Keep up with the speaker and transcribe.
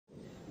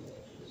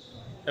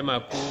Ẹ máa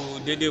kú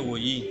dédé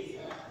wòyí.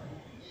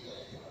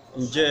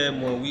 Ǹjẹ́ ẹ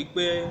mọ̀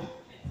wípé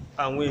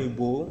àwọn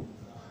èèbó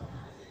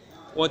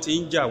wọ́n ti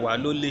ń jà wá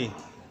lólè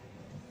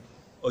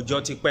ọjọ́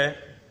ti pẹ́.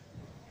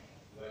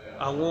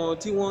 Àwọn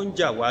tí wọ́n ń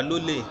jà wá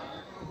lólè,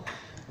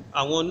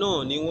 àwọn náà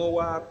ni wọ́n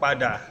wá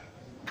padà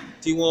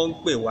tí wọ́n ń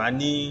pè wá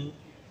ní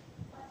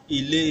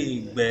ilé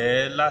ìgbẹ́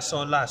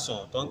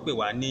lásánlàsàn tó ń pè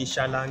wá ní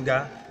ṣáláńgá.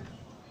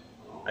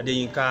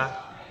 Adeyinka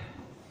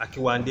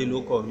Akinwande ló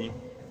kọ mi.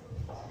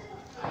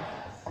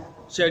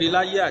 Ṣẹ̀rí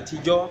láyé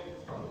àtijọ́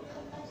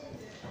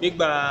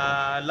nígbà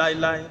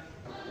láíláí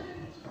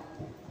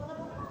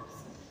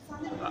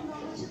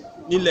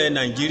nílẹ̀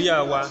Nàìjíríà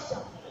wa,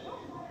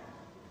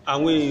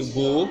 àwọn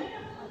èèbó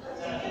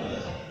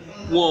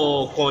wọn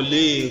kàn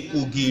lè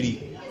kùgìrì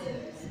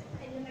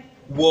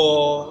wọ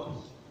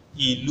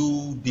ìlú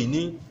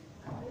Benin,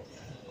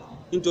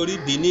 nítorí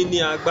Benin ní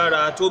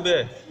agbára tó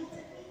bẹ́ẹ̀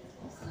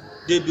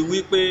débi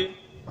wípé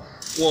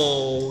wọn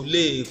ò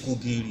lè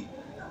kùgìrì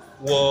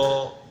wọ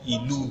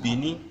ìlú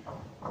Benin.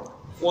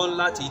 Wọ́n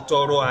láti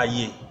tọrọ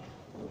àyè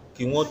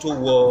kí wọ́n tó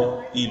wọ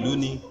ìlú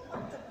ni.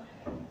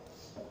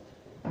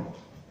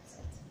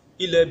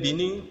 Ilẹ̀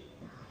Benin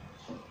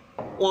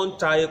wọ́n ń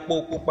ta epo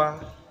pupa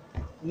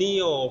ní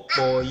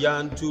ọ̀pọ̀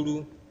yanturu,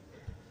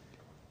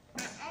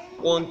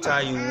 wọ́n ń ta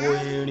ìwo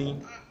erin,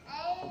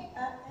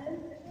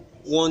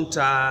 wọ́n ń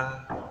ta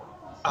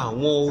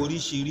àwọn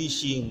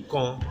oríṣiríṣi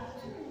nǹkan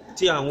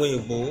tí àwọn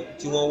èèbó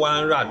tí wọ́n wá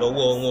ń rà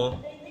lọ́wọ́ wọn.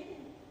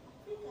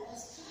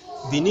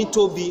 Benin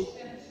tóbi,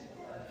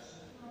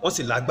 wọ́n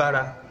sì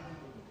lágbára,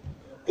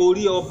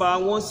 orí ọba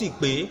wọn sì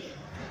pé.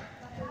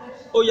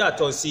 Ó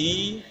yàtọ̀ sí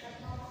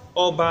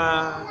ọba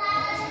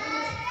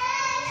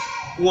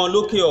wọn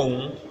lókè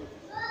ọ̀hún,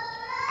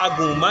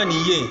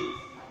 agùnmáníyè,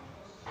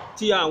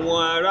 tí àwọn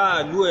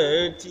aráàlú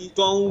ẹ̀ tí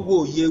tó ń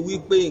wòye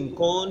wípé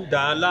nǹkan ń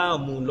dà á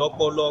láàmú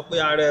lọ́pọlọ, pé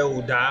ara ẹ̀ ò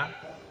dá,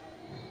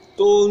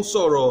 tó ń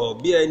sọ̀rọ̀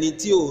bí ẹni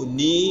tí ò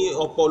ní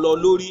ọpọlọ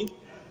lórí.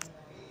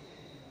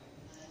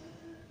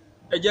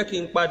 Ẹ jẹ́ kí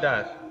n padà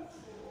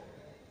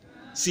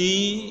sí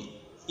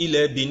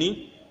ilẹ̀ Benin,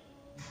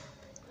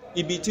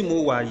 ibi tí mo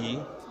wà yìí.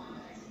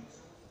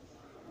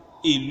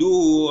 Ìlú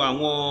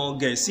àwọn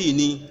Gẹ̀ẹ́sì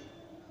ni.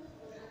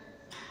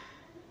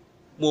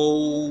 Mo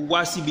wá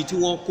síbi tí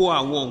wọ́n kó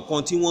àwọn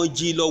nǹkan tí wọ́n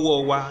jí lọ́wọ́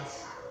wa,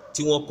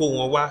 tí wọ́n kó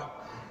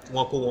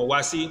wọn wá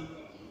sí.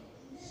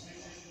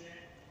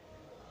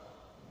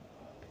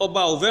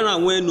 Ọba ò fẹ́ràn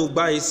àwọn ẹnu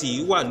gba èsì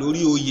wà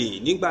lórí oyè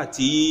nígbà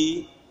tí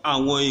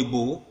àwọn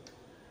èèbó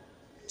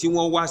tí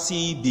wọ́n wá sí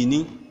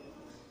Benin,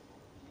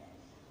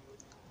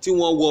 tí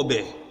wọ́n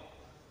wọbẹ̀,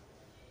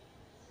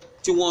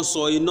 tí wọ́n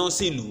sọ iná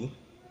sílùú,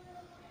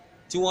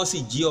 tí wọ́n sì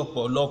jí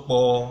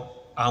ọ̀pọ̀lọpọ̀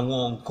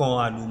àwọn nǹkan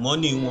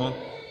àlùmọ́nì wọn.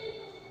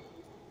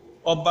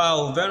 Ọba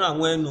ò fẹ́ràn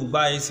àwọn ẹnu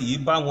gba èsì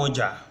bá wọn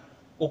jà,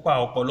 ó pa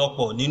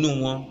ọ̀pọ̀lọpọ̀ nínú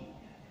wọn,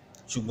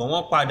 ṣùgbọ́n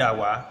wọ́n padà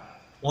wá,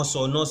 wọ́n sọ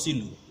iná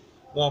sílùú,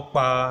 wọ́n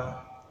pa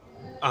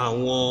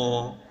àwọn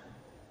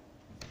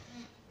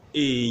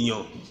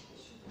èèyàn,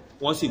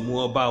 wọ́n sì mú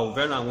ọba ò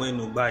fẹ́ràn àwọn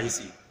ẹnu gba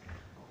èsì,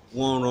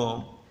 wọ́n rán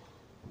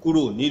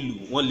kúrò nílùú,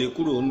 wọ́n lé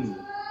kúrò nílùú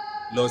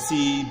lọ sí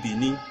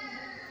Benin.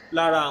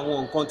 Lára àwọn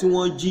nǹkan tí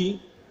wọ́n jí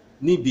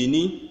ní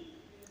Benin,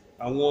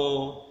 àwọn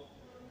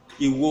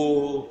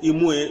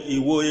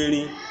ìwo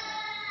erin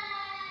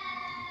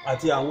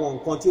àti àwọn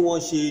nǹkan tí wọ́n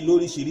ṣe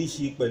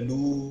lóríṣiríṣi pẹ̀lú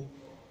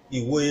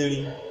ìwo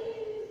erin.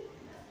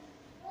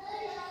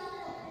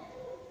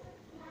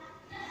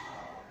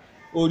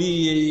 Orí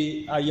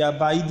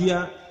ayaba India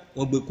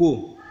wọ́n gbé kó,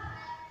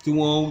 tí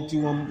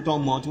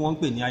wọ́n ń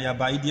pè ní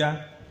ayaba India,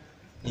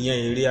 ìyẹn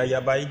ère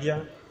ayaba India.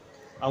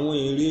 Àwọn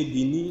ère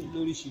Benin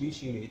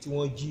lóríṣiríṣi rẹ̀ tí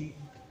wọ́n jí.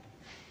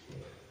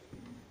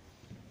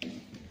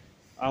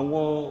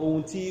 Àwọn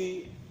ohun tí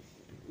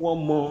wọ́n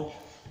mọ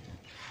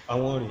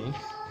àwọn rèé,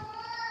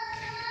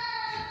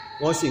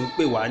 wọ́n sì ń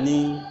pè wá ní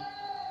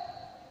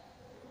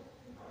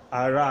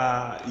ará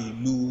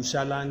ìlú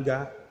ṣáláńgá,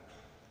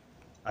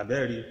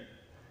 àbẹ́rí.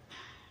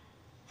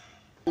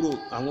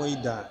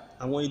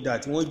 Àwọn idà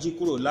tí wọ́n jí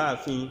kúrò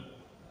láàfin,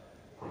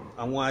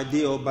 àwọn adé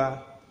ọba,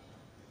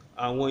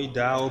 àwọn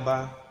idà ọba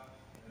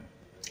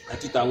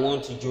àti tàwọn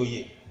ti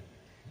joyè.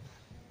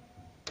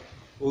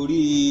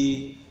 Orí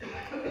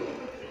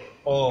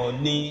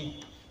Ọọ̀ni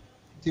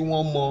tí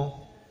wọ́n mọ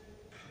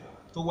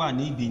tó wà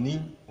ní Benin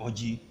wọ́n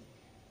jí.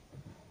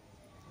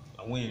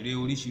 Àwọn ère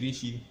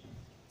oríṣiríṣi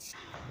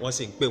wọ́n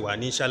sì ń pè wá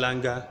ní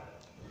ṣáláńgá.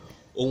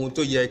 Ohun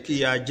tó yẹ kí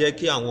a jẹ́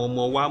kí àwọn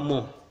ọmọ wa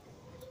mọ̀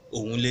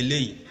òun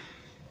leléyìí,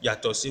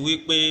 yàtọ̀ sí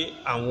wípé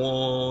àwọn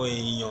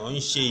èèyàn ń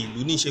ṣe ìlú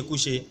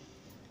níṣekúṣe.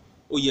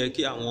 Ó yẹ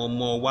kí àwọn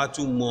ọmọ wa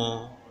tún mọ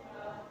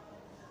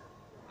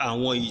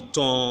àwọn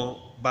ìtàn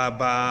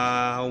bàbá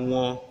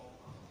wọn,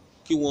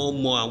 kí wọ́n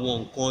mọ àwọn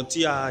nǹkan tí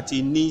a ti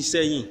ní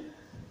sẹ́yìn,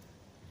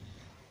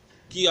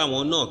 kí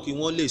àwọn náà kí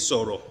wọ́n lè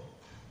sọ̀rọ̀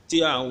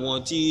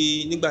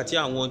nígbàtí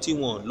àwọn tí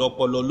wọ́n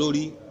lọ́pọlọ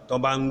lórí tán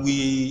bá ń wí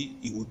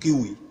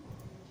ìwíkíwí,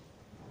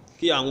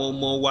 kí àwọn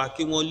ọmọ wa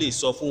kí wọ́n lè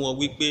sọ fún wọn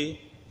wípé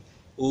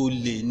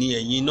olè ni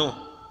ẹ̀yin náà.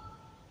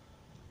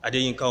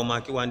 Adeyinka ọmọ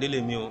Akinwande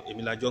lèmi o,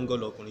 èmi la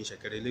jọ́ngọ́lọ̀ ọkùnrin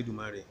ṣẹ̀kẹ̀rẹ̀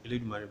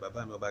Elédùmarè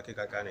bàbá mi ọba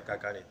kíkàkà ní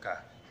kàkà ní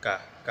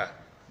ká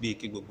bí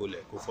kí gbogbo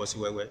lẹ̀ kó fọ́ sí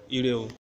wẹ́wẹ́. Ire o.